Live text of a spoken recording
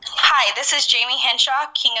Hi, this is Jayme Hinshaw,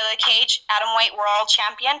 King of the Cage, atomweight world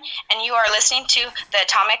champion, and you are listening to the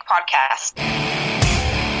Atomic Podcast.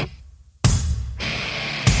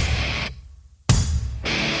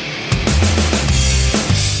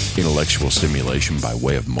 Intellectual stimulation by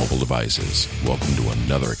way of mobile devices. Welcome to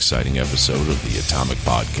another exciting episode of the Atomic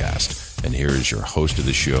Podcast. And here is your host of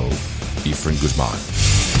the show, Efren Guzman.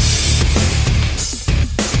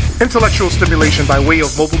 Intellectual stimulation by way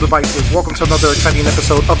of mobile devices. Welcome to another exciting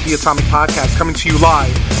episode of the Atomic Podcast, coming to you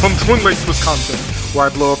live from Twin Lakes, Wisconsin, where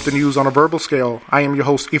I blow up the news on a verbal scale. I am your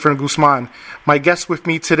host, Efren Guzman. My guest with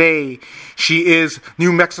me today, she is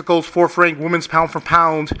New Mexico's fourth-ranked women's pound for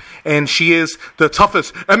pound, and she is the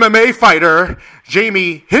toughest MMA fighter,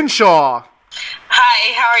 Jayme Hinshaw.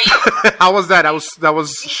 Hi, how are you? How was that? That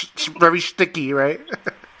was very sticky, right?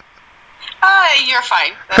 You're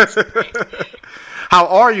fine. That's great. How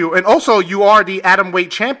are you? And also, you are the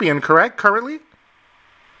atomweight champion, correct, currently?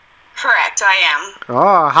 Correct, I am.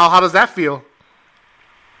 Oh, how does that feel?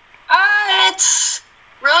 It's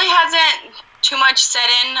really hasn't too much set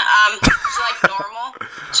in. It's like normal.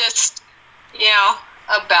 Just,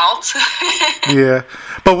 a belt. Yeah.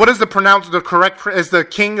 But what is the correct is the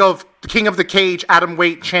King of the Cage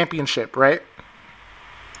atomweight championship, right?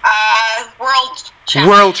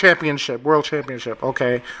 World championship.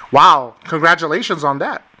 Okay. Wow. Congratulations on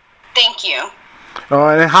that. Thank you.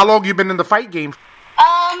 And how long have you been in the fight game?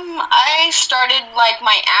 I started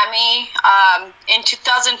Miami in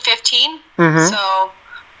 2015. Mm-hmm. So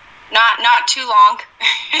not too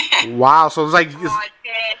long. Wow. So it's like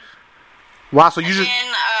wow. So you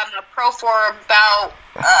I've been a pro for about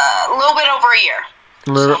a little bit over a year.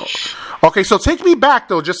 Okay, so take me back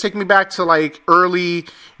though. Just take me back to early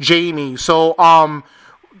Jayme. So,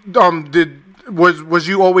 was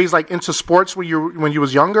you always into sports when you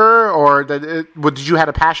was younger, or did you had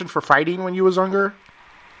a passion for fighting when you was younger?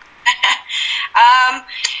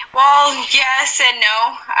 Well, yes and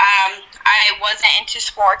no. I wasn't into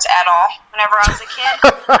sports at all whenever I was a kid.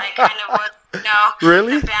 I kind of was,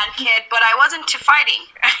 really? a bad kid, but I wasn't into fighting.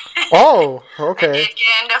 Oh, okay. I did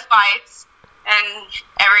get into fights and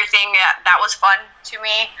everything. That was fun to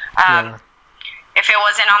me. If it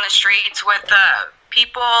wasn't on the streets with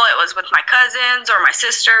people, it was with my cousins or my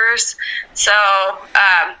sisters. So,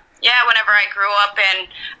 whenever I grew up and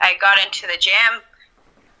I got into the gym,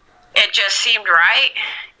 it just seemed right,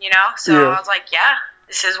 So I was like, yeah,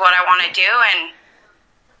 this is what I want to do, and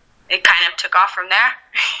it kind of took off from there.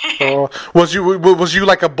 Was you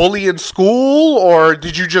like a bully in school, or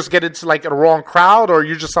did you just get into a wrong crowd, or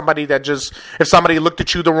you just somebody that just, if somebody looked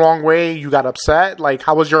at you the wrong way, you got upset?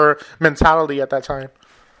 How was your mentality at that time?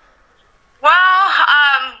 Well,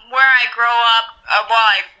 where I grew up,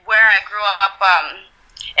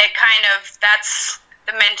 it kind of, that's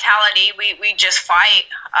the mentality. We just fight.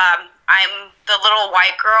 I'm the little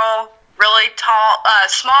white girl, really tall,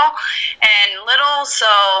 small and little,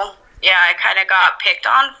 so yeah, I kind of got picked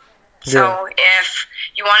on. So if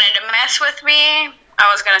you wanted to mess with me,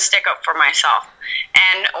 I was going to stick up for myself.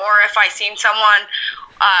 Or if I seen someone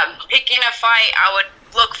picking a fight, I would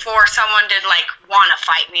look for someone to want to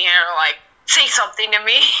fight me or say something to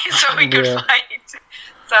me so we could fight.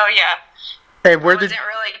 So yeah. And where wasn't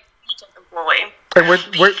really much of a bully. And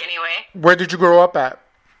anyway. Where did you grow up at?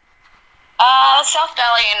 South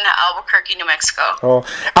Valley in Albuquerque, New Mexico. Oh,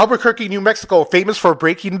 Albuquerque, New Mexico, famous for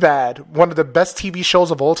Breaking Bad, one of the best TV shows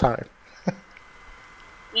of all time.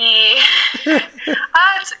 Yeah.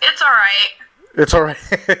 It's all right. It's all right.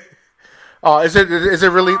 Is it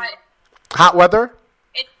really hot weather?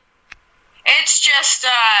 It's just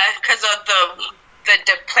because of the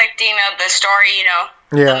depicting of the story,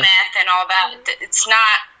 the meth and all that. It's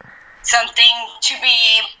not something to be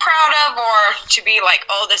proud of or to be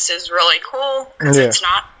oh, this is really cool, because it's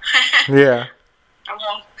not. Yeah.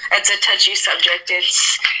 It's a touchy subject.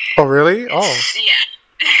 Oh, really? Oh.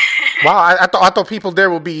 Yeah. Wow, I thought people there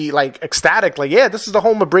would be ecstatic, this is the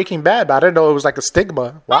home of Breaking Bad, but I didn't know it was a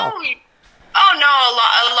stigma. Wow. Oh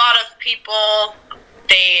no, a lot of people,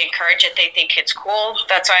 they encourage it. They think it's cool.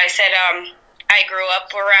 That's why I said I grew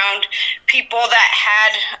up around people that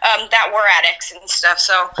had that were addicts and stuff.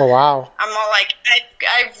 So oh wow, I'm all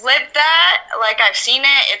I've lived that. I've seen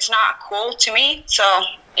it. It's not cool to me. So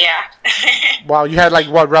yeah. Wow, you had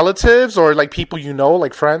relatives or people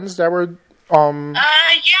friends that were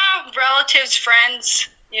yeah, relatives, friends.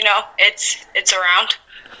 It's around.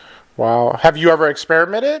 Wow, have you ever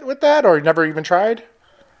experimented with that or never even tried?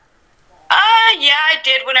 Yeah, I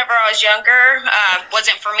did whenever I was younger.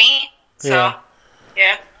 Wasn't for me. So,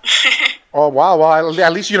 yeah. Oh, wow. Well,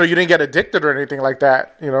 at least, you didn't get addicted or anything like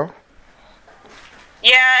that, Yeah,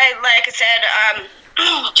 like I said,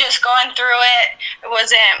 just going through it. It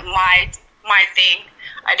wasn't my thing.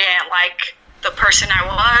 I didn't like the person I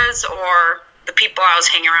was or the people I was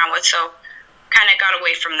hanging around with, so kind of got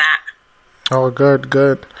away from that. Oh,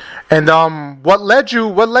 good. And what led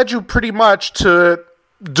you pretty much to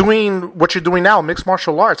doing what you're doing now, mixed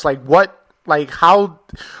martial arts? What was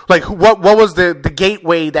the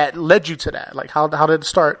gateway that led you to that? How did it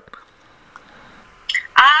start?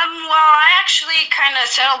 Well, I actually kind of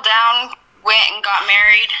settled down, went and got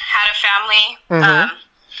married, had a family,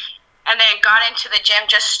 and then got into the gym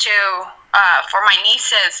just to for my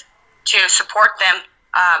nieces to support them.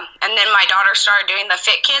 And then my daughter started doing the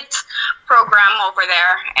Fit Kids program over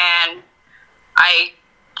there, and I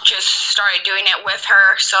just started doing it with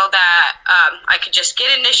her so that I could just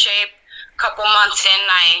get into shape. A couple months in,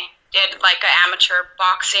 I did an amateur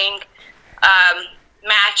boxing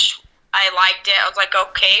match. I liked it. I was like,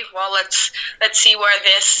 okay, well, let's see where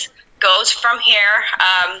this goes from here.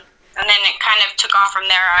 And then it kind of took off from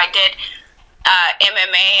there. I did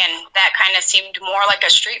MMA, and that kind of seemed more like a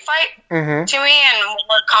street fight to me and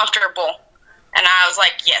more comfortable. And I was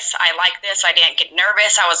like, yes, I like this. I didn't get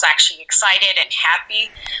nervous. I was actually excited and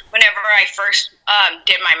happy whenever I first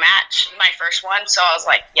did my match, my first one. So I was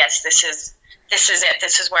like, yes, this is it.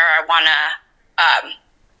 This is where I want to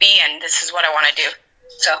be, and this is what I want to do.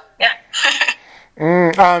 So, yeah.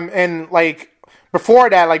 And before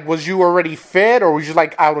that, was you already fit, or was you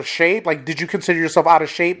out of shape? Did you consider yourself out of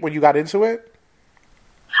shape when you got into it?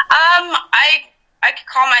 I could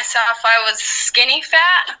call myself, I was skinny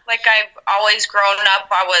fat. I've always grown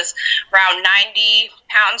up. I was around 90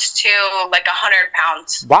 pounds to 100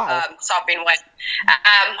 pounds. Wow. Sopping wet.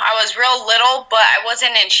 I was real little, but I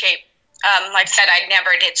wasn't in shape. Like I said, I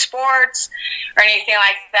never did sports or anything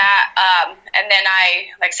like that. And then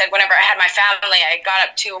whenever I had my family, I got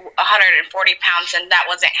up to 140 pounds, and that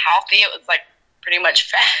wasn't healthy. It was pretty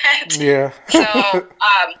much fat. Yeah. So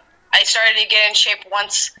I started to get in shape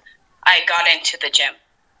once I got into the gym.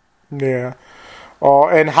 Yeah. Oh,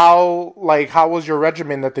 and how was your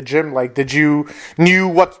regimen at the gym? Did you knew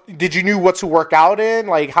what to work out in?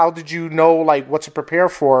 How did you know what to prepare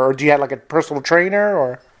for? Or do you have a personal trainer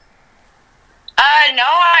or? No,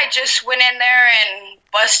 I just went in there and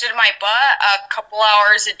busted my butt a couple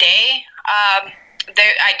hours a day. I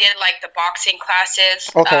did the boxing classes,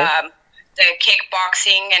 the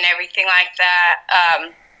kickboxing and everything like that.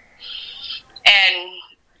 And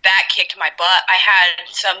that kicked my butt. I had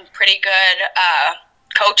some pretty good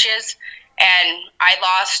coaches, and I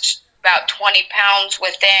lost about 20 pounds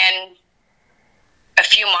within a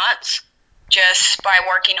few months just by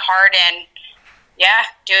working hard and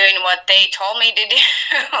doing what they told me to do.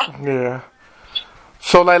 Yeah.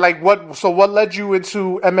 So what led you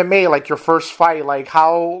into MMA, your first fight?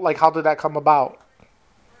 How did that come about?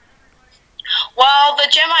 Well, the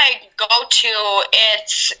gym I go to,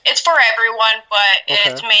 it's for everyone, but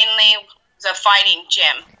it's mainly the fighting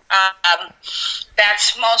gym.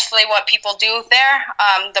 That's mostly what people do there.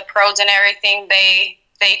 The pros and everything, they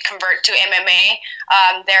convert to MMA.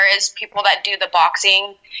 There is people that do the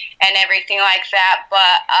boxing and everything like that,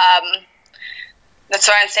 but that's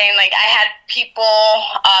what I'm saying. I had people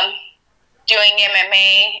doing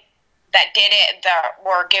MMA that did it that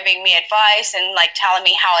were giving me advice and telling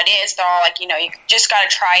me how it is. They're all you just got to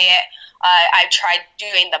try it. I tried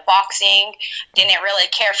doing the boxing, didn't really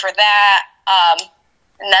care for that,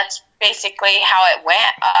 and that's basically how it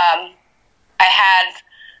went. I had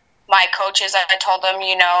my coaches, I told them,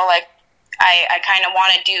 I kind of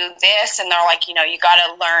want to do this, and they're like, you got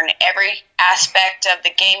to learn every aspect of the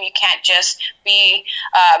game. You can't just be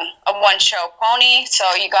a one-show pony,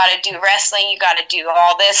 so you got to do wrestling, you got to do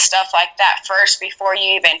all this stuff like that first before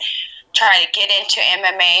you even try to get into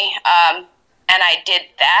MMA, and I did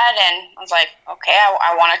that, and I was like, okay,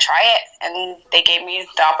 I want to try it, and they gave me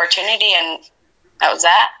the opportunity, and that was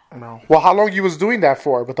that. No. Well, how long you was doing that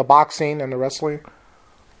for, with the boxing and the wrestling?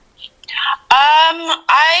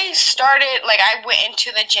 I started, I went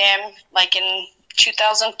into the gym, in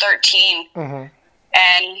 2013, and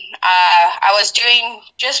I was doing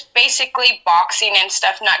just basically boxing and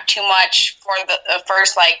stuff, not too much for the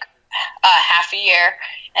first, half a year,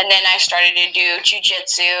 and then I started to do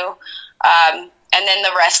jiu-jitsu, and then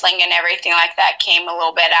the wrestling and everything like that came a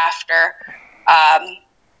little bit after, and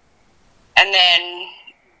then,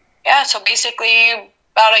 so basically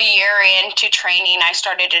about a year into training, I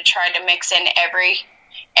started to try to mix in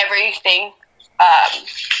everything,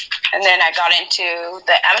 and then I got into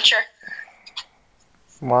the amateur.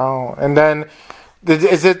 Wow! And then,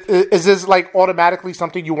 is this automatically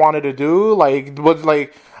something you wanted to do? I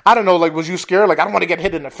don't know. Was you scared? I don't want to get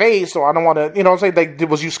hit in the face, or I don't want to.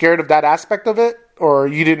 Was you scared of that aspect of it, or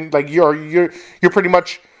you didn't like you're pretty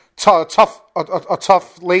much a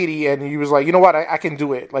tough lady, and you was like, you know what, I can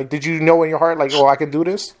do it. Like, did you know in your heart, like, oh, I can do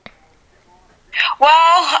this?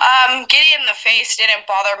 Well, getting in the face didn't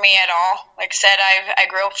bother me at all. Like I said, I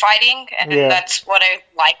grew up fighting, and that's what I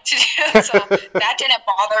like to do. So that didn't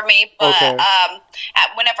bother me. But okay.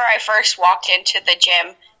 Whenever I first walked into the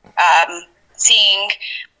gym, seeing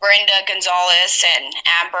Brenda Gonzalez and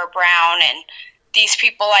Amber Brown and these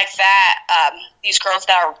people like that, these girls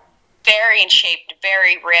that are very in shape,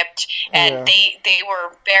 very ripped, and they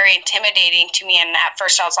were very intimidating to me. And at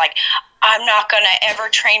first I was like, I'm not going to ever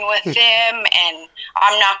train with them, and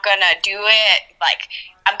I'm not going to do it. Like,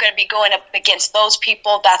 I'm going to be going up against those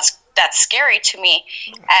people. That's scary to me.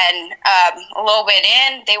 And a little bit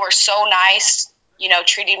in, they were so nice,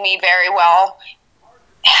 treated me very well,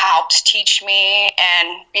 helped teach me.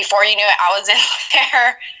 And before you knew it, I was in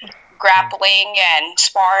there grappling and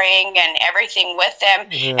sparring and everything with them.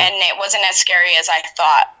 And it wasn't as scary as I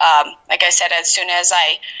thought. Like I said, as soon as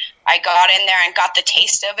I got in there and got the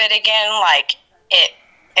taste of it again, like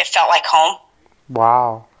it felt like home.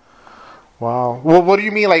 Wow. Well, what do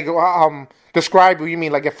you mean? Like, describe what you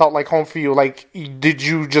mean. Like, it felt like home for you. Like, did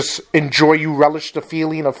you just enjoy? You relish the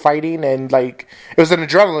feeling of fighting, and like it was an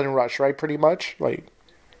adrenaline rush, right? Pretty much, like.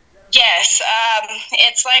 Yes,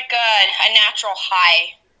 it's like a natural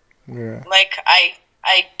high. Yeah. Like I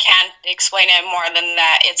can't explain it more than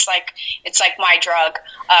that. It's like my drug.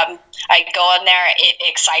 I go in there, it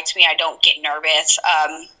excites me. I don't get nervous.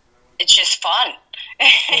 It's just fun,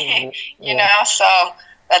 you know. So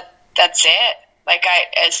that's it. Like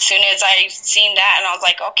as soon as I seen that, and I was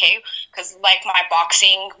like, okay, because like my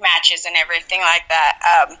boxing matches and everything like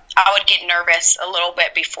that, I would get nervous a little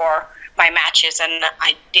bit before my matches, and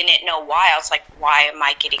I didn't know why. I was like, why am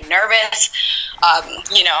I getting nervous?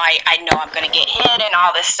 I know I'm going to get hit and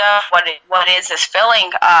all this stuff. What is this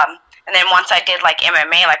feeling? And then once I did like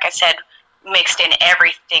MMA, like I said, mixed in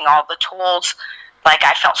everything, all the tools, like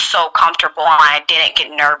I felt so comfortable and I didn't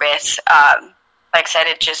get nervous. Like I said,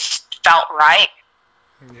 it just felt right.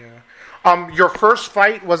 Yeah. Your first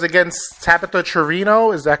fight was against Tabitha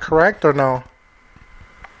Trevino, is that correct or no?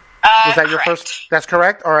 Was that your first? That's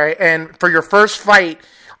correct. All right. And for your first fight,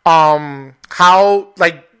 how,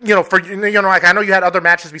 like, like I know you had other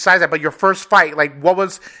matches besides that, but your first fight, like,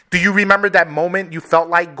 do you remember that moment you felt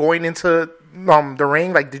like going into the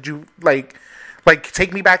ring? Like, did you like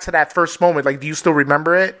take me back to that first moment? Like, do you still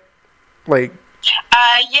remember it? Like,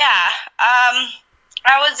 yeah.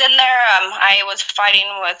 I was in there. I was fighting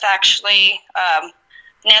with actually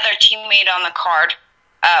another teammate on the card.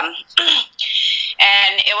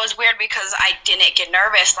 And it was weird because I didn't get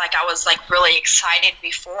nervous. Like, I was like really excited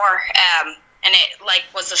before. And it like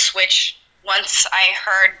was a switch once I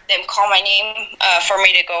heard them call my name for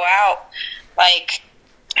me to go out. Like,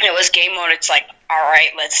 it was game mode. It's like, all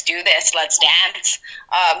right, let's do this. Let's dance.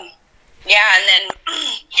 And then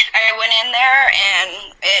I went in there,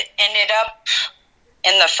 and it ended up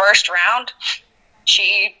in the first round.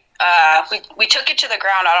 We took it to the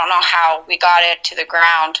ground. I don't know how we got it to the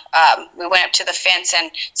ground. We went up to the fence,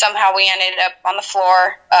 and somehow we ended up on the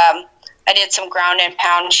floor. I did some ground and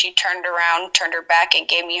pound. She turned around, turned her back, and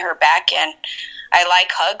gave me her back. And I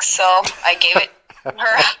like hugs, so I gave her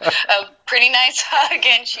a pretty nice hug,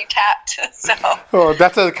 and she tapped. So. Oh,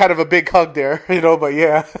 that's a kind of a big hug there, but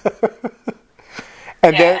yeah.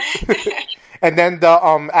 And then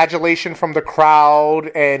the adulation from the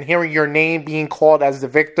crowd and hearing your name being called as the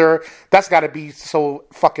victor, that's got to be so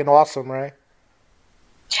fucking awesome, right?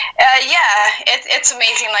 Yeah, it's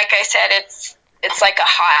amazing. Like I said, it's like a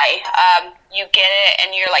high. You get it,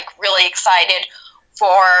 and you're like really excited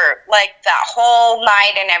for like that whole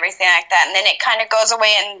night and everything like that. And then it kind of goes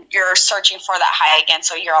away, and you're searching for that high again.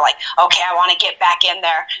 So you're like, okay, I want to get back in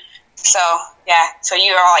there. So yeah, so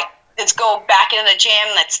you're like, let's go back into the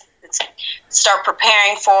gym. Let's start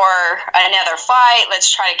preparing for another fight. Let's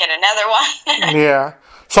try to get another one. Yeah.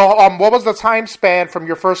 So, what was the time span from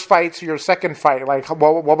your first fight to your second fight? Like,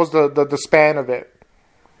 what was the span of it?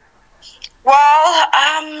 Well,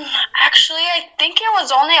 actually, I think it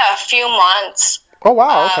was only a few months. Oh,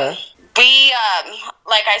 wow, okay. We,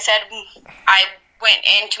 like I said, I went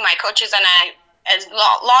into my coaches, and as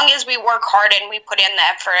long as we work hard and we put in the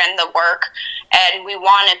effort and the work, and we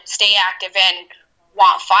want to stay active and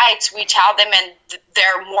want fights, we tell them, and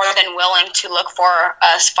they're more than willing to look for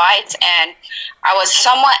us fights. And I was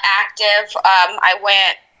somewhat active. I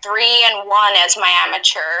went 3-1 as my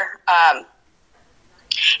amateur.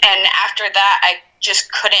 And after that, I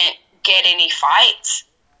just couldn't get any fights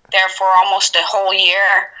there for almost a whole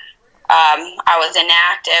year. I was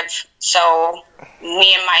inactive. So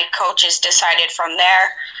me and my coaches decided from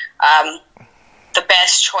there the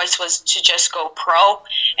best choice was to just go pro.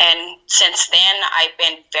 And since then, I've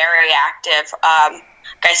been very active.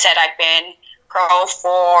 Like I said, I've been pro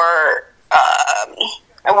for,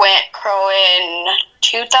 I went pro in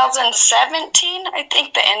 2017, I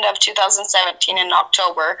think the end of 2017 in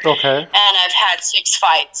October. Okay. And I've had 6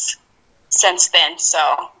 fights since then,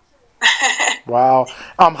 so. Wow.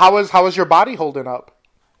 How is your body holding up?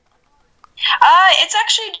 It's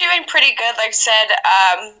actually doing pretty good. Like I said,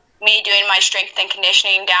 me doing my strength and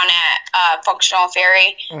conditioning down at Functional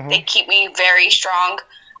Ferry, they keep me very strong.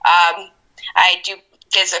 I do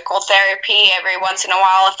physical therapy every once in a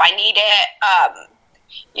while if I need it.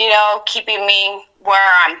 Keeping me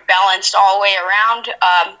where I'm balanced all the way around.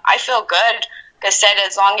 I feel good. Like I said,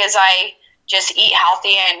 as long as I just eat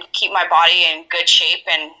healthy and keep my body in good shape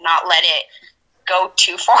and not let it go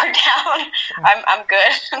too far down, I'm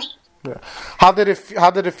good. Yeah. How did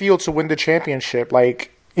it feel to win the championship?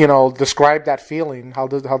 Like, describe that feeling. How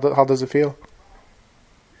does it feel?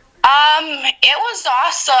 It was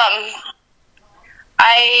awesome.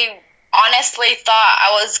 I honestly thought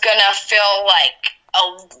I was gonna feel like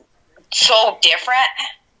so different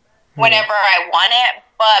whenever I won it,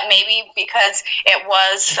 but maybe because it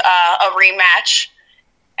was a rematch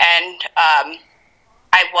and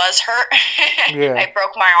I was hurt. Yeah. I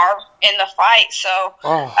broke my arm in the fight, so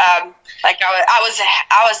I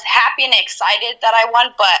was happy and excited that I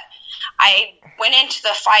won, but I went into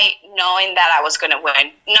the fight knowing that I was going to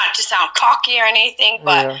win. Not to sound cocky or anything,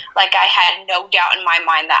 but I had no doubt in my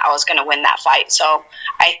mind that I was going to win that fight. So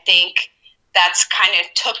I think that's kind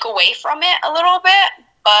of took away from it a little bit.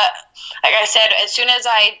 But like I said, as soon as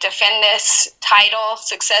I defend this title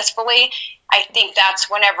successfully, I think that's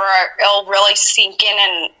whenever it'll really sink in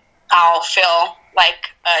and I'll feel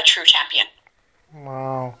like a true champion.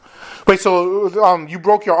 Wow. Wait, so you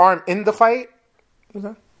broke your arm in the fight?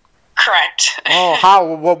 Correct. Oh, how?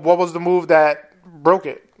 What was the move that broke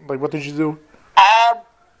it? Like, what did you do?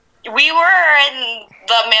 We were in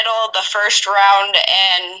the middle of the first round,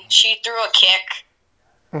 and she threw a kick,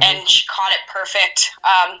 and she caught it perfect.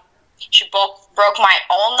 She broke my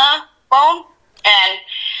ulna bone, and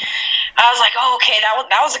I was like, oh, okay,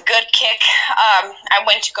 that was a good kick. I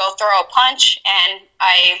went to go throw a punch, and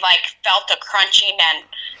I, felt the crunching, and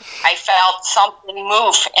I felt something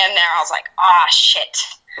move in there. I was like, shit.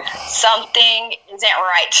 Something isn't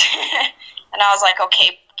right. And I was like,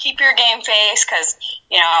 okay, keep your game face because,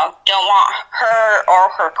 don't want her or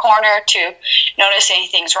her corner to notice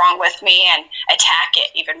anything's wrong with me and attack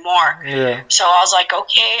it even more. Yeah. So I was like,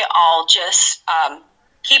 okay, I'll just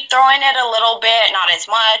keep throwing it a little bit, not as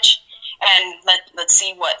much, and let's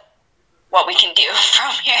see what we can do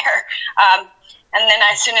from here. And then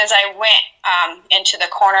as soon as I went into the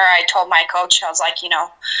corner, I told my coach, I was like,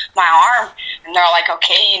 my arm. And they're like,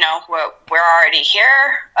 okay, we're already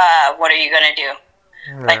here. What are you going to do?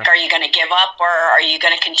 Yeah. Like, are you going to give up or are you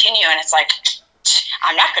going to continue? And it's like,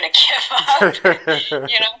 I'm not going to give up.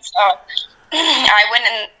 So I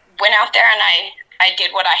went out there and I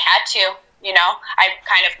did what I had to. I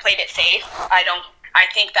kind of played it safe. I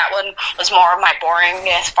think that one was more of my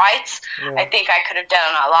boringest fights. Yeah. I think I could have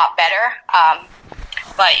done a lot better.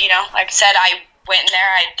 But, like I said, I went in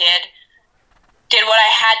there, I did what I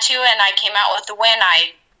had to, and I came out with the win.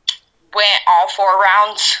 I went all 4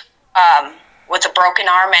 rounds with a broken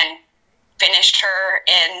arm and finished her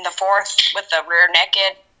in the 4th with the rear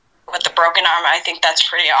naked with the broken arm. I think that's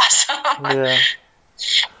pretty awesome. Yeah.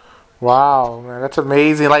 Wow, man, that's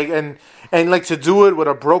amazing. And to do it with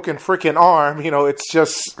a broken freaking arm,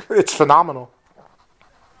 it's phenomenal.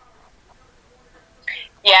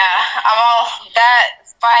 Yeah, that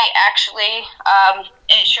fight actually,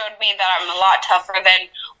 it showed me that I'm a lot tougher than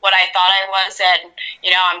what I thought I was, and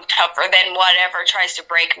I'm tougher than whatever tries to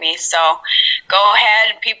break me. So go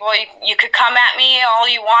ahead, people. You could come at me all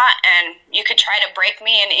you want, and you could try to break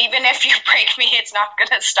me, and even if you break me, it's not going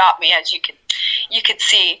to stop me, as you could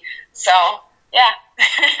see. So yeah.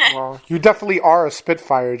 Well, you definitely are a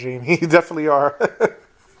Spitfire, Jayme. You definitely are.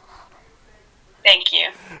 Thank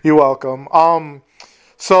you. You're welcome.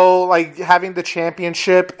 So, having the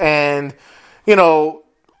championship and,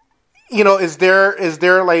 is there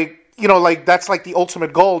that's the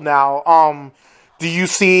ultimate goal now. Do you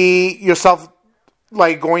see yourself,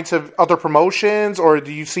 going to other promotions, or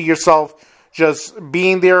do you see yourself just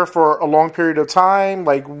being there for a long period of time?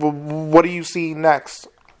 What do you see next?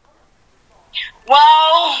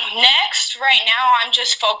 Well, next, right now, I'm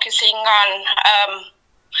just focusing on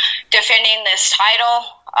defending this title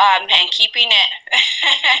and keeping it.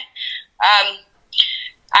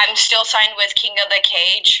 I'm still signed with King of the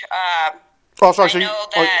Cage. Oh, sorry. So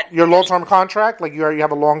your long-term contract? Like you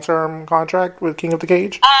have a long-term contract with King of the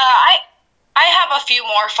Cage? I have a few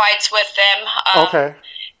more fights with them. Okay.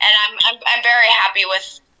 And I'm very happy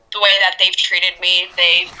with the way that they've treated me.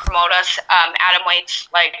 They promote us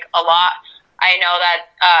atomweights like a lot. I know that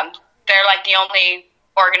they're like the only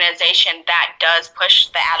organization that does push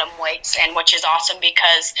the atom weights, and which is awesome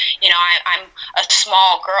because I'm a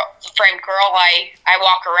small frame girl. I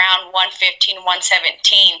walk around 115,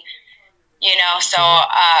 117. So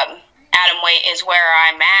atom weight is where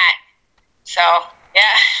I'm at. So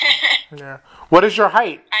yeah. Yeah. What is your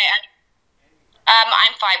height?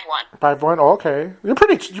 I'm 5'1". 5'1". Oh, okay. You're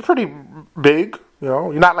pretty big.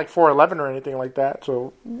 You're not like 4'11" or anything like that.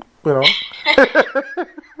 So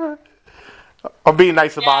I'm being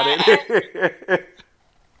nice about it.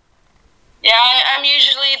 Yeah, I'm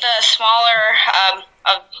usually the smaller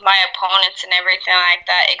of my opponents and everything like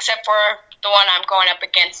that, except for the one I'm going up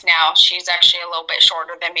against now. She's actually a little bit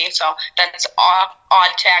shorter than me, so that's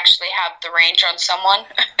odd to actually have the range on someone.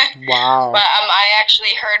 Wow. But I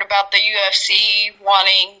actually heard about the UFC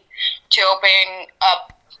wanting to open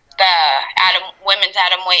up the women's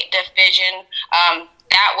atomweight division.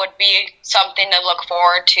 That would be something to look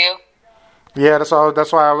forward to. Yeah, that's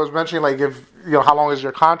why I was mentioning, like, if how long is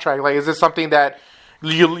your contract? Like, is this something that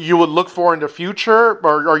you would look for in the future,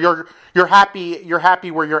 or you're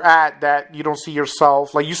happy where you're at, that you don't see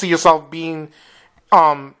yourself, like, you see yourself being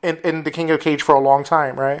in the King of the Cage for a long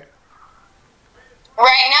time, right?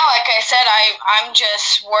 Right now, like I said, I'm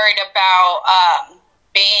just worried about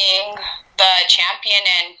being the champion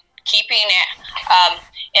and keeping it.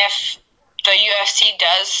 If the UFC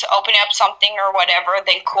does open up something or whatever,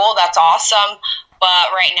 then cool, that's awesome.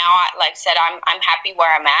 But right now, like I said, I'm happy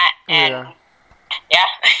where I'm at, and yeah.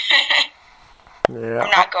 Yeah. I'm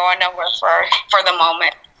not going nowhere for the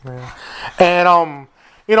moment. Yeah. And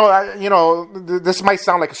this might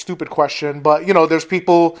sound like a stupid question, but there's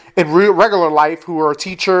people in regular life who are a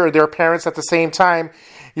teacher, they're parents at the same time.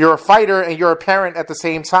 You're a fighter and you're a parent at the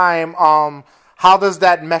same time. How does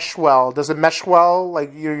that mesh well? Does it mesh well?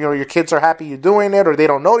 Like, your kids are happy you're doing it, or they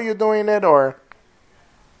don't know you're doing it, or?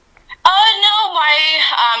 No, my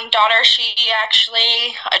daughter, she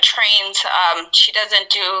actually trains. She doesn't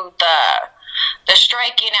do the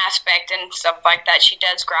striking aspect and stuff like that. She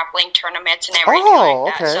does grappling tournaments and everything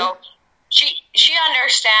like that. So she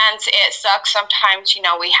understands it sucks sometimes.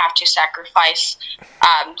 We have to sacrifice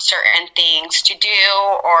certain things to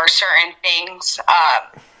do, or certain things.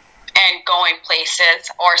 And going places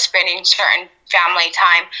or spending certain family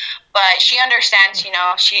time, but she understands.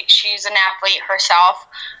 She's an athlete herself,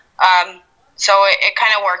 so it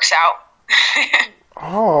kind of works out.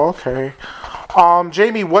 Oh, okay.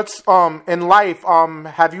 Jayme, what's in life?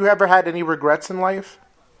 Have you ever had any regrets in life?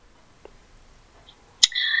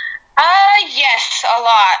 Yes, a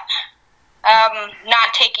lot.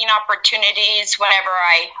 Not taking opportunities whenever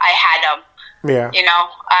I had them. Yeah.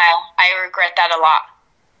 I regret that a lot.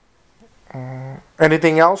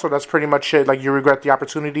 Anything else, or that's pretty much it? Like, you regret the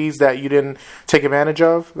opportunities that you didn't take advantage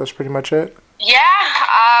of? That's pretty much it?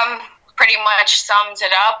 Yeah, pretty much sums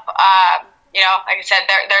it up. Like I said,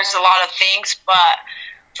 there's a lot of things, but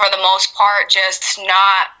for the most part, just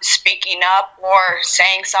not speaking up or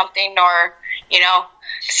saying something, or,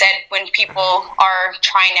 said when people are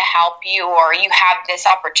trying to help you, or you have this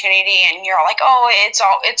opportunity and you're like, oh, it's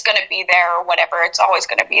going to be there, or whatever, it's always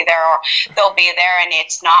going to be there, or they'll be there, and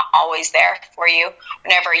it's not always there for you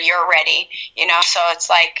whenever you're ready, so it's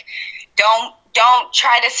like, don't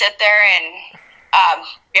try to sit there and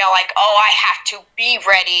like, oh, I have to be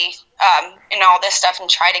ready, and all this stuff, and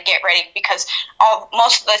try to get ready, because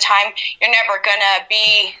most of the time you're never gonna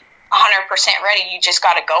be 100% ready. You just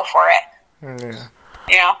got to go for it.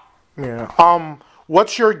 Yeah. Yeah.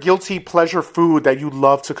 What's your guilty pleasure food that you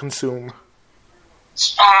love to consume?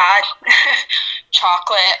 Chocolate.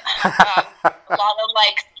 A lot of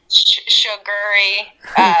like sugary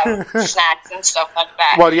snacks and stuff like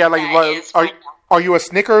that. Well, yeah, like, are you a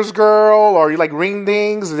Snickers girl, or are you like Ring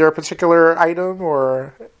Dings? Is there a particular item,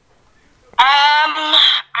 or?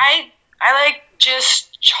 I like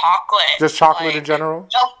just chocolate. Just chocolate in general?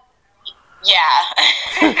 Nope. Yeah.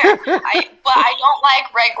 But I don't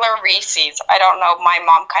like regular Reese's. I don't know. My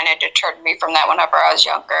mom kind of deterred me from that whenever I was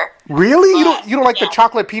younger. Really? But, you don't like the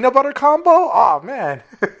chocolate peanut butter combo? Oh, man.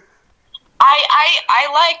 I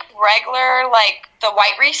like regular, like the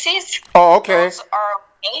white Reese's. Oh, okay. Those are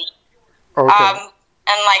okay. Okay.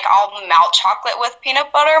 And like I'll melt chocolate with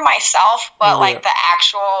peanut butter myself, but like the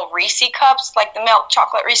actual Reese cups, like the milk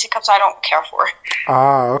chocolate Reese cups, I don't care for.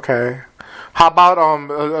 Ah, okay. How about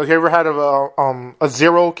have you ever had a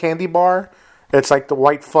zero candy bar? It's like the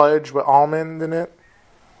white fudge with almond in it.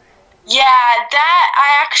 Yeah, that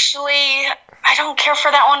I don't care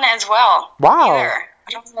for that one as well. Wow. Either.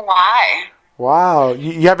 I don't know why. Wow,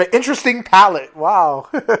 you have an interesting palate. Wow.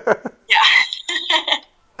 Yeah.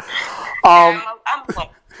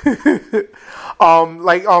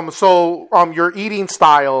 So your eating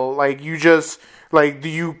style, like you just like, do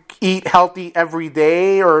you eat healthy every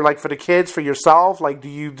day, or like for the kids, for yourself? Like, do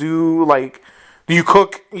you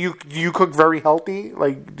cook? Do you cook very healthy?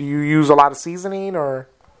 Like, do you use a lot of seasoning or?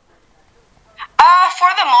 For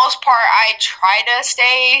the most part, I try to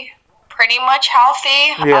stay pretty much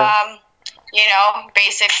healthy. Yeah.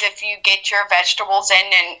 Basics, if you get your vegetables in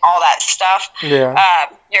and all that stuff. Yeah.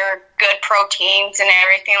 Your good proteins and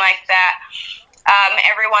everything like that.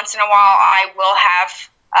 Every once in a while, I will have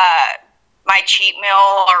my cheat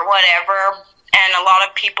meal or whatever. And a lot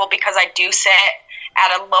of people, because I do sit at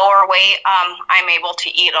a lower weight, I'm able to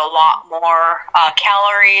eat a lot more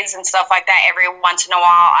calories and stuff like that. Every once in a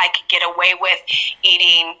while, I could get away with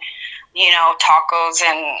eating, tacos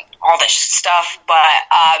and all this stuff, but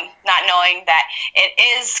not knowing that it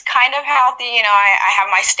is kind of healthy. I have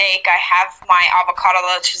my steak, I have my avocado,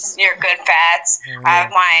 which is your good fats. Mm-hmm. I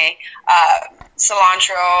have my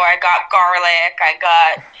cilantro, I got garlic, I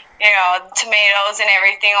got, tomatoes and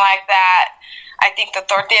everything like that. I think the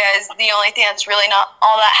tortilla is the only thing that's really not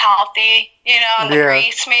all that healthy, and the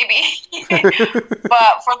grease maybe.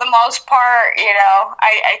 But for the most part,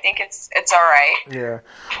 I think it's all right. Yeah.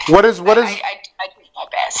 What is? I do my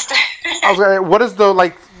best. I was gonna, what is the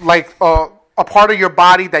a part of your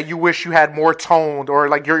body that you wish you had more toned, or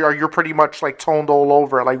like you're pretty much like toned all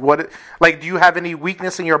over? Like do you have any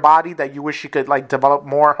weakness in your body that you wish you could like develop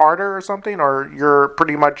more harder or something, or you're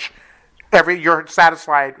pretty much you're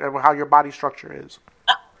satisfied with how your body structure is?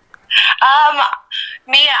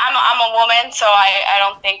 Me, I'm a woman, so I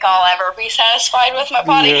don't think I'll ever be satisfied with my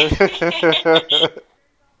body. Yeah.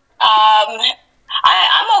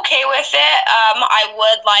 I'm okay with it. I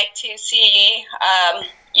would like to see,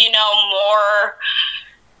 more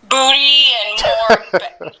booty and more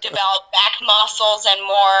developed back muscles and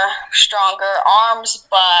more stronger arms,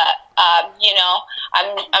 but I'm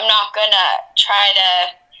not gonna try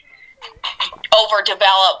to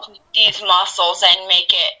overdevelop these muscles and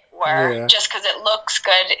make it where just because it looks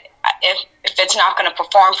good, if it's not going to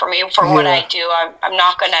perform for me for what I do, I'm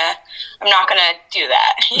not gonna do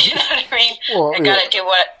that. You know what I mean? Well, I gotta do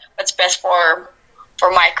what's best for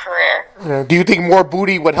my career. Yeah. Do you think more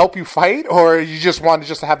booty would help you fight, or you just want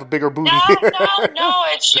to have a bigger booty? No.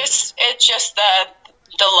 It's just the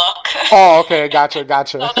look. Oh, okay, gotcha.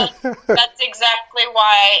 So that's exactly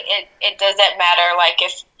why it doesn't matter. Like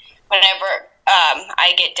whenever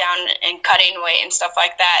I get down and cutting weight and stuff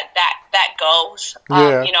like that goes.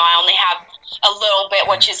 I only have a little bit,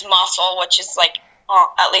 which is muscle, which is like,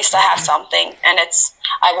 at least I have something, and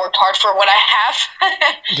I worked hard for what I have.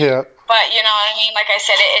 Yeah. But you know what I mean? Like I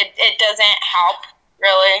said, it doesn't help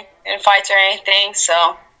really in fights or anything,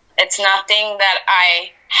 so it's nothing that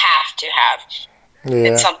I have to have.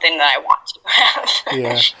 Yeah. It's something that I want to have.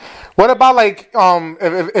 Yeah. What about like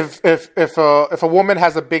if a woman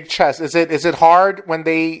has a big chest, is it hard when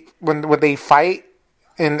they fight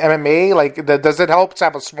in MMA? Like, does it help to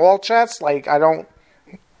have a small chest? Like, I don't.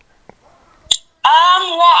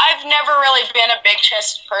 Well, I've never really been a big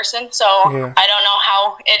chest person, so I don't know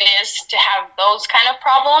how it is to have those kind of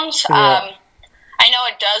problems. Yeah. I know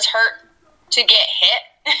it does hurt to get hit.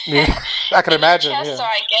 Yeah, I can imagine. Chest, so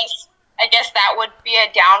I guess that would be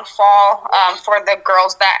a downfall for the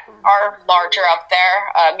girls that are larger up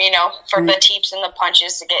there. For the teeps and the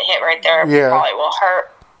punches to get hit right there probably will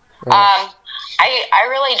hurt. Yeah. I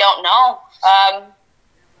really don't know.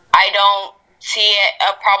 I don't see it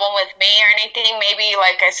a problem with me or anything. Maybe,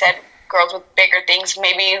 like I said, girls with bigger things,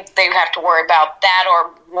 maybe they have to worry about that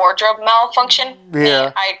or wardrobe malfunction.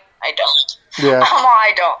 Yeah. I don't. Yeah.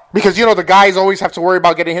 I don't. Because, the guys always have to worry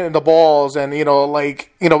about getting hit in the balls and,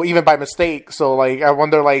 even by mistake. So, I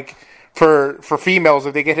wonder, for females,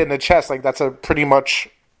 if they get hit in the chest, that's a pretty much,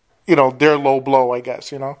 their low blow, I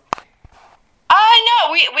guess, No,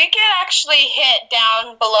 we get actually hit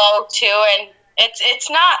down below, too, and it's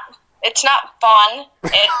not fun.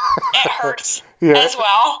 It hurts as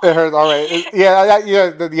well. It hurts, all right.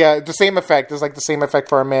 The same effect. It's like the same effect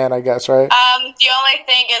for a man, I guess, right? The only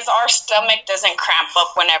thing is our stomach doesn't cramp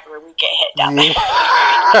up whenever we get hit down there.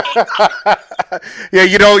 Yeah,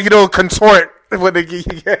 you don't contort when they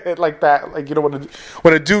get hit like that. Like,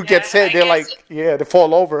 when a dude gets hit, they're they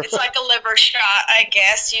fall over. It's like a liver shot, I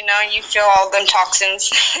guess. You feel all them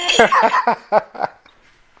toxins.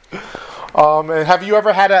 And have you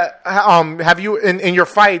ever had have you in your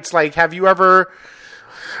fights, like, have you ever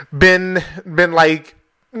been like,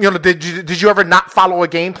 did you ever not follow a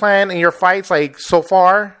game plan in your fights, like, so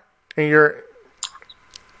far in your?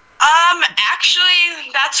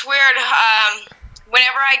 Actually, that's weird.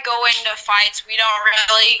 Whenever I go into fights, we don't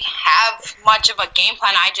really have much of a game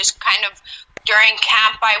plan. I just kind of, during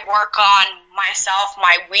camp, I work on myself,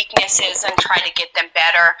 my weaknesses, and try to get them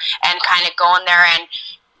better, and kind of go in there and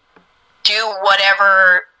do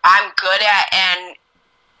whatever I'm good at. And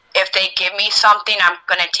if they give me something, I'm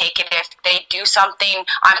going to take it. If they do something,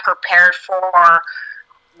 I'm prepared for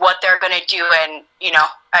what they're going to do, and,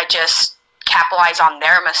 I just capitalize on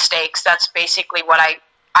their mistakes. That's basically what I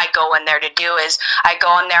go in there to do. Is I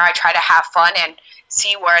go in there, I try to have fun and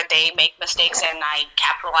see where they make mistakes, and I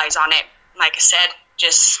capitalize on it. Like I said,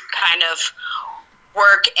 just kind of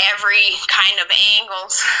work every kind of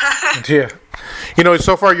angles. Yeah.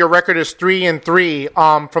 So far your record is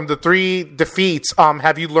 3-3. From the 3 defeats,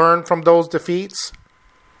 have you learned from those defeats?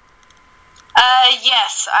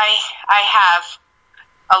 Yes, I have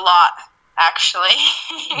a lot, actually.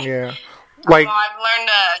 Yeah. Like, I've learned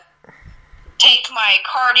to take my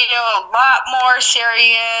cardio a lot more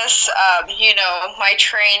serious. My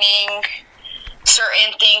training,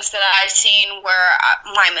 certain things that I've seen where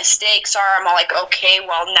my mistakes are, I'm all like, okay,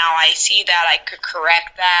 well, now I see that, I could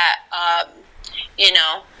correct that,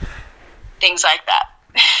 things like that.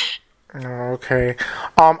 Okay.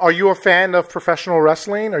 Are you a fan of professional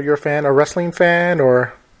wrestling? Are you a wrestling fan,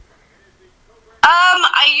 or?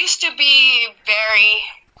 I used to be very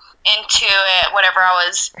into it whenever I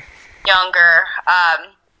was younger.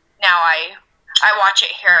 Now I watch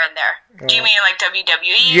it here and there. Do you mean like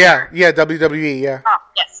WWE? Yeah, WWE, yeah. Oh,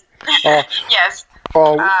 yes. Yes.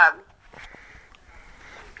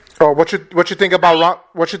 What you think about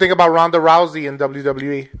Ronda Rousey in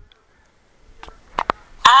WWE?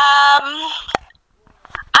 I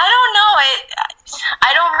don't know.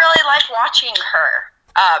 I don't really like watching her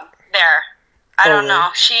there. I don't know.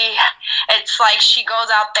 It's like she goes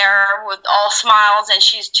out there with all smiles, and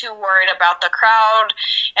she's too worried about the crowd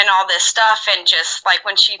and all this stuff. And just like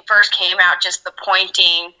when she first came out, just the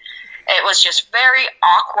pointing, it was just very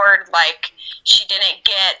awkward. Like she didn't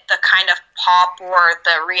get the kind of pop or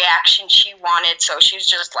the reaction she wanted. So she was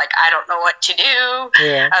just like, I don't know what to do.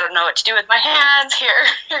 Yeah. I don't know what to do with my hands here.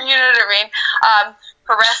 You know what I mean?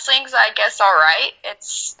 For wrestling's, I guess, all right.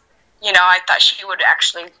 It's, I thought she would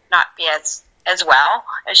actually not be as well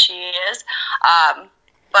as she is,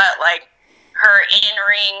 but like her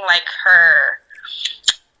in-ring, like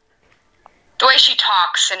the way she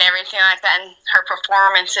talks and everything like that, and her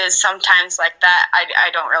performances sometimes like that,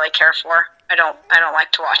 I don't really care for. I don't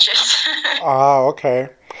like to watch it. Okay.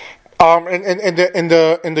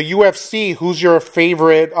 In the UFC, who's your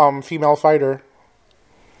favorite female fighter?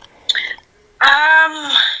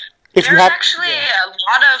 There's actually a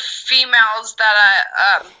lot of females that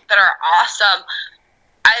are awesome.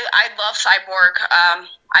 I love Cyborg.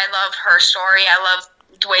 I love her story. I love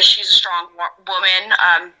the way she's a strong woman.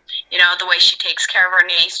 The way she takes care of her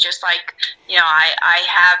needs, just like I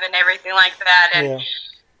have, and everything like that. And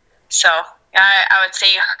so I would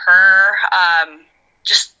say her.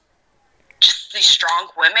 Just these strong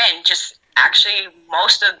women. Just actually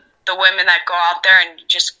most of the women that go out there and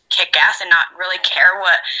just kick ass and not really care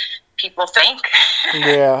what people think.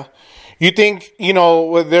 Yeah. You think,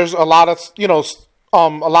 there's a lot of, a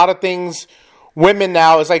lot of things, women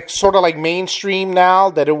now is like sort of like mainstream now,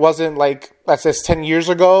 that it wasn't like, that says 10 years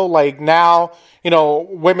ago. Like now,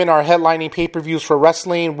 women are headlining pay-per-views for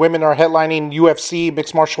wrestling. Women are headlining UFC,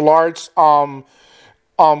 mixed martial arts.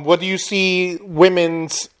 What do you see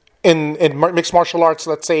women's in mixed martial arts,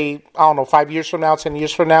 let's say, 5 years from now, 10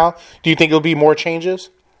 years from now? Do you think there'll be more changes?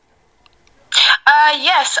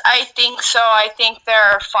 Yes, I think so. I think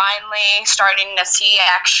they're finally starting to see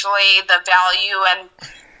actually the value and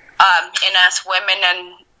in us women,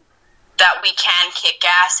 and that we can kick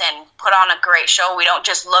ass and put on a great show. We don't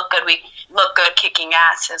just look good; we look good kicking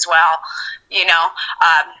ass as well.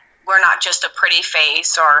 We're not just a pretty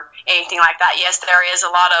face or anything like that. Yes, there is a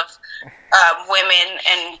lot of women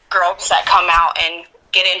and girls that come out and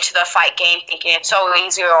get into the fight game thinking it's so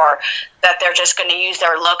easy, or that they're just going to use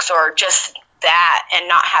their looks or just that and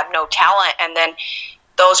not have no talent, and then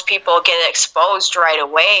those people get exposed right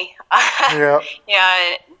away. Yeah.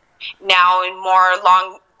 Now more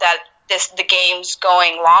long that the game's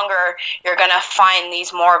going longer, you're going to find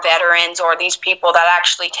these more veterans or these people that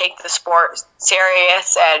actually take the sport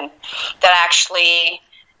serious and that actually,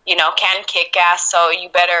 can kick ass. So you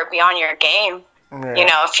better be on your game.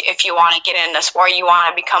 Yeah. If you want to get in the sport, you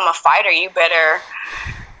want to become a fighter, you better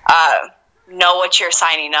know what you're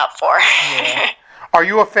signing up for. Yeah. Are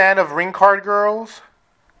you a fan of ring card girls?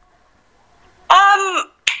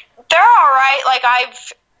 They're all right. Like I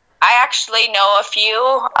actually know a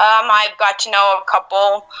few. I've got to know a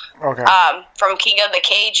couple. Okay. From King of the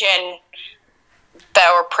Cage, and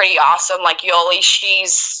that were pretty awesome. Like Yoli,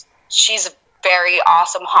 she's a very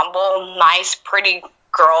awesome, humble, nice, pretty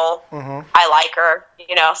girl. Mm-hmm. I like her,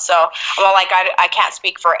 so I'm like, I can't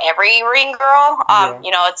speak for every ring girl.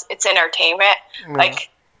 It's entertainment. Yeah. Like,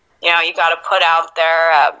 you got to put out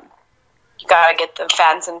there, you got to get the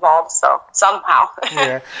fans involved, so somehow.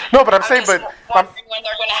 Yeah. No, but I'm saying, just wondering when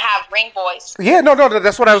they're going to have ring boys. Yeah, no,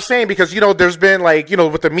 that's what I was saying, because, there's been, like,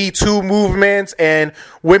 with the Me Too movements and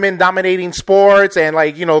women dominating sports and,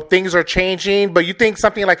 like, things are changing, but you think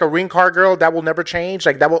something like a ring card girl, that will never change?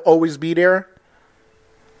 Like, that will always be there?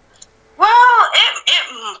 Well,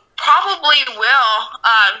 it probably will.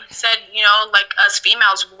 Said, like us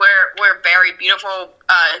females, we're very beautiful.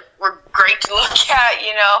 We're great to look at,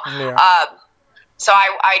 Yeah. So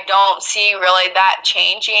I don't see really that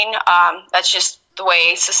changing. That's just the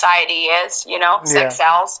way society is, sex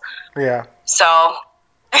sells. Yeah. So.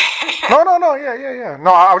 No, yeah.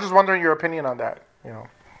 No, I was just wondering your opinion on that,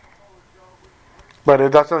 But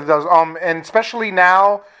it does. And especially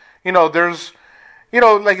now, there's,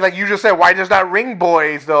 like you just said, why there's not ring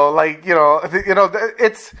boys though? Like,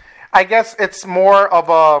 it's, I guess it's more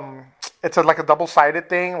of it's like a double-sided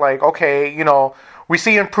thing. Like, okay, we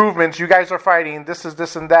see improvements. You guys are fighting. This is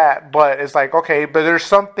this and that. But it's like, okay, but there's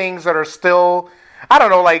some things that are still, I don't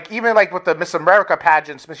know, like even like with the Miss America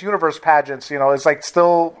pageants, Miss Universe pageants, it's like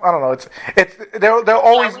still, I don't know. It's they're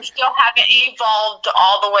always. Yeah, we still haven't evolved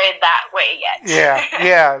all the way that way yet.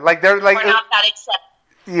 Yeah. Like they're like. We're not that accepted.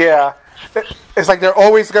 Yeah. It's like they're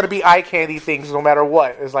always going to be eye candy things no matter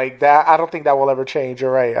what. It's like that. I don't think that will ever change.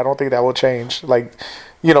 You're right. I don't think that will change. Like,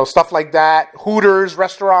 stuff like that. Hooters,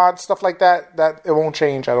 restaurants, stuff like that. That it won't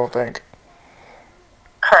change, I don't think.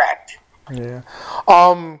 Correct. Yeah.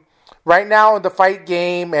 Right now in the fight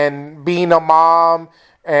game and being a mom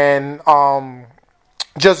and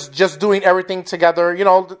just doing everything together,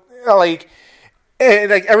 like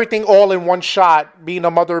everything all in one shot, being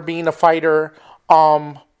a mother, being a fighter,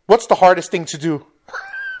 what's the hardest thing to do?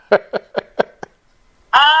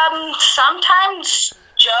 Sometimes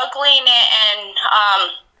juggling it and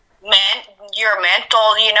your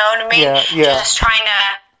mental, you know what I mean? Yeah. Just trying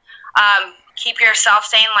to keep yourself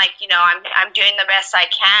saying, like, I'm doing the best I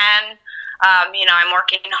can. I'm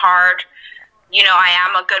working hard. I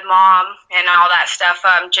am a good mom and all that stuff.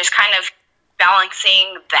 Just kind of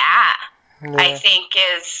balancing that, I think,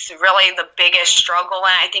 is really the biggest struggle,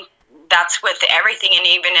 and I think that's with everything, and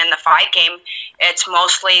even in the fight game, it's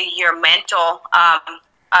mostly your mental.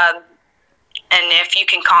 And if you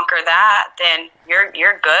can conquer that, then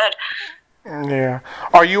you're good. Yeah.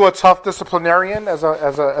 Are you a tough disciplinarian as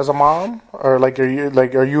a mom, or are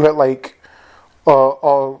you at like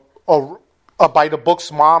a by the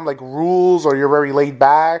books mom, like rules, or you're very laid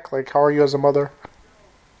back? Like, how are you as a mother?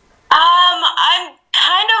 I'm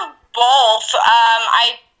kind of both.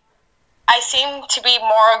 I seem to be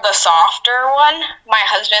more of the softer one. My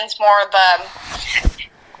husband's more the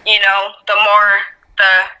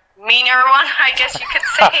meaner one, I guess you could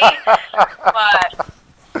say. But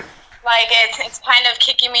like it's kind of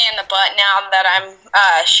kicking me in the butt now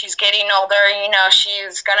that she's getting older.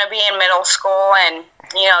 She's gonna be in middle school and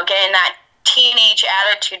getting that teenage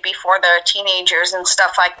attitude before they're teenagers and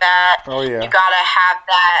stuff like that. Oh yeah. You gotta have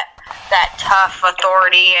that tough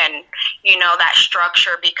authority and that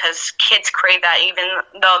structure, because kids crave that, even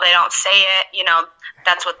though they don't say it.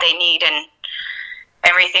 That's what they need and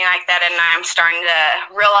everything like that. And I'm starting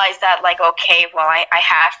to realize that, like, okay, well, I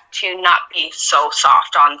have to not be so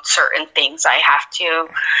soft on certain things. I have to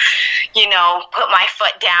put my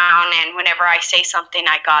foot down, and whenever I say something,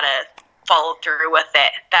 I gotta follow through with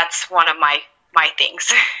it. That's one of my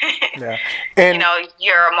things. Yeah. And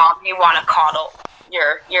you're a mom, you want to coddle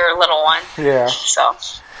your little one. Yeah. So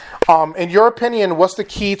in your opinion, what's the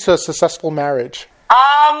key to a successful marriage?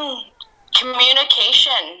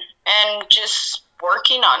 Communication and just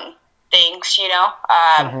working on things,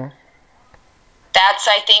 That's,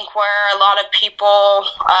 I think, where a lot of people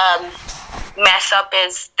mess up,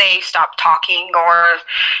 is they stop talking, or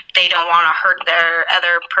they don't want to hurt their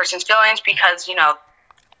other person's feelings because,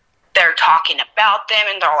 they're talking about them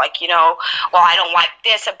and they're like, well, I don't like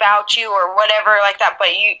this about you or whatever like that.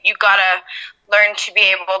 But you got to learn to be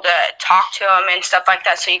able to talk to them and stuff like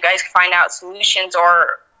that, so you guys can find out solutions,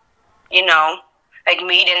 or, like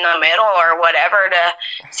meet in the middle or whatever to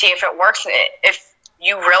see if it works. If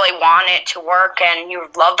you really want it to work and you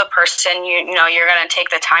love the person, you know, you're going to take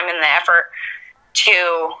the time and the effort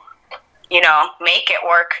to, you know, make it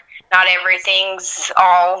work. Not everything's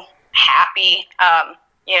all happy.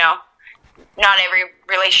 You know, not every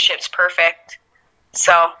relationship's perfect.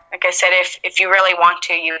 So, like I said, if you really want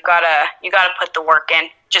to, you gotta put the work in.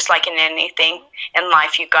 Just like in anything in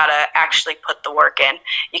life, you gotta actually put the work in.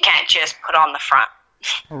 You can't just put on the front.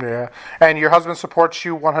 Yeah. And your husband supports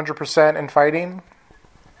you 100% in fighting?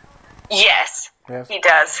 Yes, he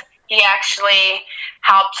does. He actually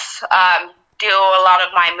helps do a lot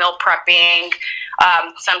of my meal prepping.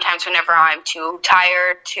 Sometimes whenever I'm too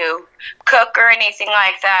tired to cook or anything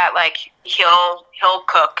like that, like he'll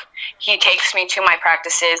cook. He takes me to my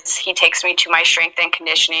practices. He takes me to my strength and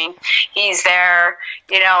conditioning. He's there,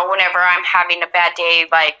 you know, whenever I'm having a bad day,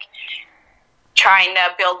 like trying to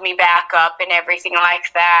build me back up and everything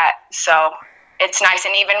like that. So it's nice.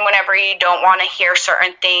 And even whenever you don't want to hear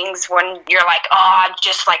certain things, when you're like, oh, I'm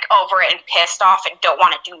just like over it and pissed off and don't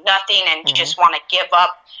want to do nothing and just want to give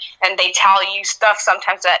up, and they tell you stuff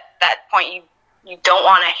sometimes at that point you don't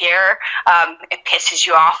want to hear, it pisses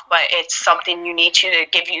you off, but it's something you need to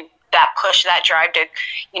give you that push, that drive to,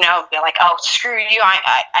 you know, be like, oh, screw you,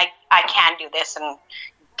 I can do this, and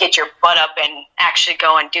get your butt up and actually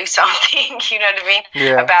go and do something, you know what I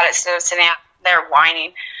mean, about it, instead of sitting out there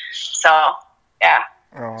whining. So, yeah.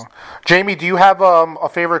 Jayme, do you have a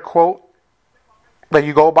favorite quote that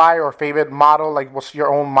you go by, or a favorite motto? Like, what's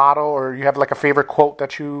your own motto, or you have like a favorite quote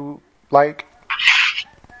that you like?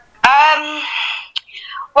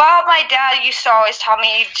 Well, my dad used to always tell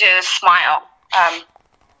me to smile,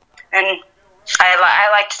 and I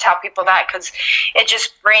like to tell people that because it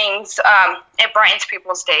just brings, it brightens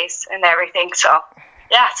people's days and everything. So,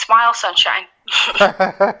 yeah, smile, sunshine.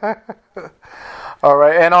 All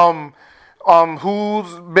right, and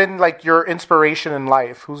who's been like your inspiration in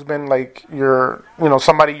life? Who's been like your, you know,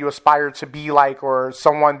 somebody you aspire to be like, or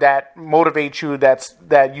someone that motivates you,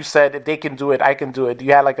 that you said, if they can do it, I can do it? Do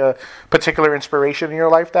you have like a particular inspiration in your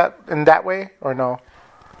life in that way, or no?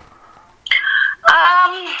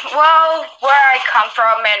 Well, where I come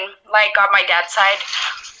from, and like on my dad's side,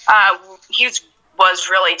 he was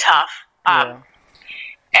really tough. And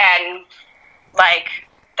like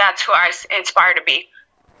that's who I inspire to be.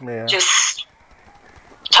 Yeah. Just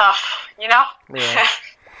tough, you know? Yeah.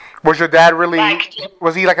 Was your dad really,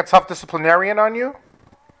 was he like a tough disciplinarian on you?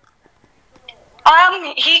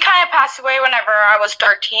 He kind of passed away whenever I was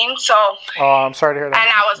 13, so. Oh, I'm sorry to hear that. And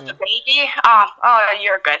I was the baby. Oh,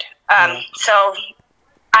 you're good. So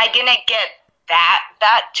I didn't get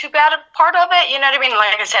that too bad a part of it, you know what I mean?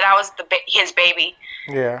 Like I said, I was his baby.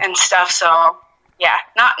 Yeah. And stuff, so yeah,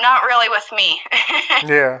 not really with me.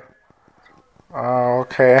 Yeah. Oh,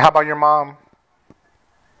 okay. How about your mom?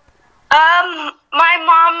 My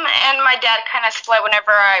mom and my dad kind of split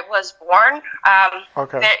whenever I was born.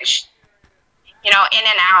 Okay. You know, in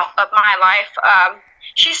and out of my life.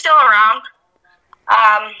 She's still around.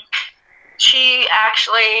 She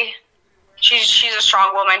actually, she's a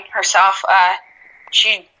strong woman herself.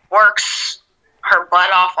 She works her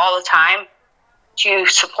butt off all the time to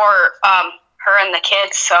support her and the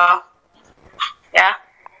kids. So, yeah.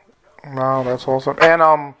 No, that's awesome.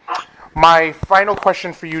 And my final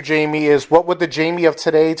question for you, Jayme, is what would the Jayme of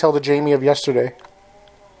today tell the Jayme of yesterday?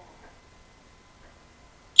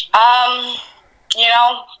 You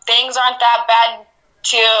know, things aren't that bad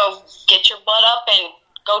to get your butt up and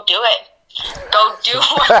go do it. Go do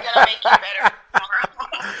what's going to make you better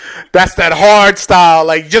tomorrow. That's that hard style.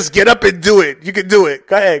 Like, just get up and do it. You can do it.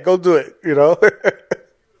 Go ahead. Go do it, you know?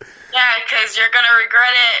 Yeah, because you're going to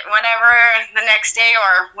regret it whenever the next day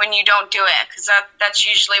or when you don't do it, because that's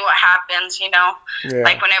usually what happens, you know? Yeah.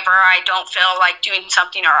 Like whenever I don't feel like doing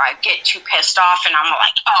something or I get too pissed off and I'm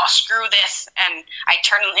like, oh, screw this, and I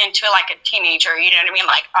turn into like a teenager, you know what I mean?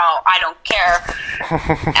 Like, oh, I don't care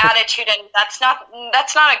attitude, and that's not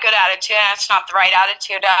a good attitude. That's not the right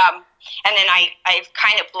attitude. And then I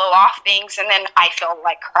kind of blow off things, and then I feel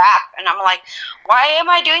like crap, and I'm like, why am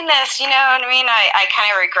I doing this? You know what I mean? I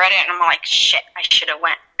kind of regret it, and I'm like, shit, I should have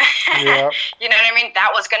went. Yep. You know what I mean?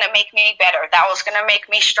 That was going to make me better. That was going to make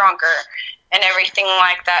me stronger and everything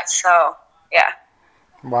like that. So, yeah.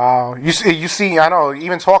 Wow. You see, I know,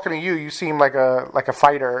 even talking to you, you seem like a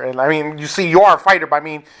fighter. And I mean, you are a fighter, but I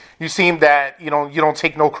mean, you seem that, you know, you don't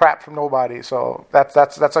take no crap from nobody. So that's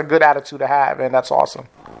a good attitude to have, and that's awesome.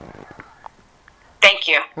 Thank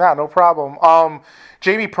you. Nah, no problem.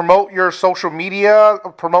 Jayme, promote your social media,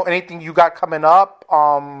 promote anything you got coming up.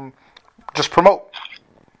 Just promote.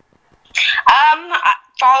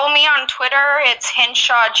 Follow me on Twitter. It's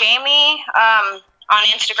Hinshaw Jayme. On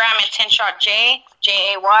Instagram, it's Hinshaw J.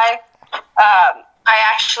 Jayme. I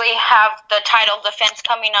actually have the title defense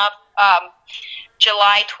coming up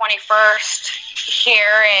July 21st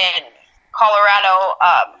here in Colorado.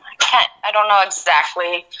 I don't know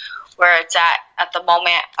exactly where it's at the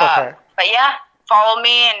moment. Okay. But yeah, follow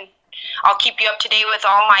me and I'll keep you up to date with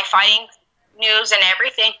all my fighting news and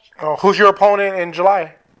everything. Oh, who's your opponent in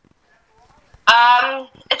July?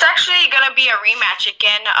 It's actually going to be a rematch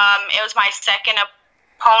again. It was my second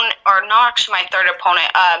opponent, or no, actually my third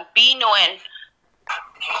opponent, B. Nguyen.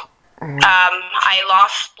 I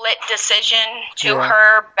lost split decision to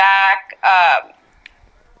her back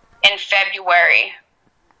in February,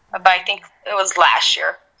 but I think it was last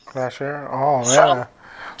year. Last year? Oh, yeah.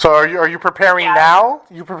 So are you preparing now?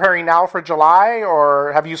 You preparing now for July,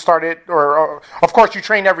 or have you started? Or of course you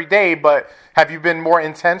train every day, but have you been more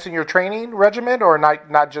intense in your training regimen, or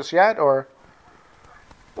not just yet? Or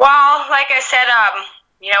well, like I said,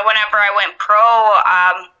 whenever I went pro,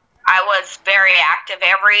 I was very active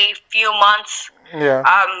every few months. Yeah.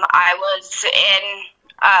 I was in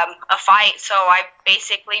a fight, so I've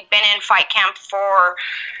basically been in fight camp for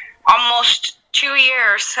almost 2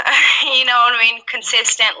 years, you know what I mean,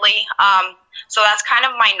 consistently. So that's kind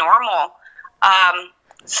of my normal.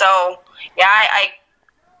 So, yeah,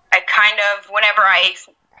 I kind of, whenever I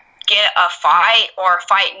get a fight or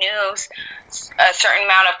fight news, a certain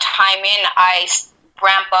amount of time in, I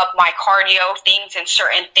ramp up my cardio things and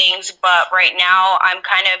certain things. But right now, I'm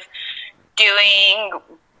kind of doing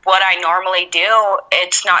what I normally do.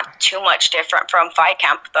 It's not too much different from fight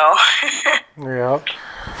camp, though. Yeah.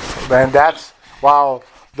 And that's, wow,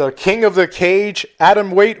 the king of the cage,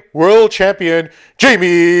 atomweight world champion,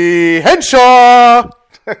 Jayme Hinshaw.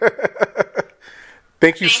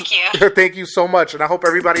 Thank you. Thank you so much. And I hope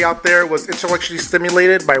everybody out there was intellectually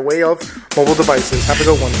stimulated by way of mobile devices. Have a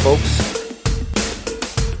good one, folks.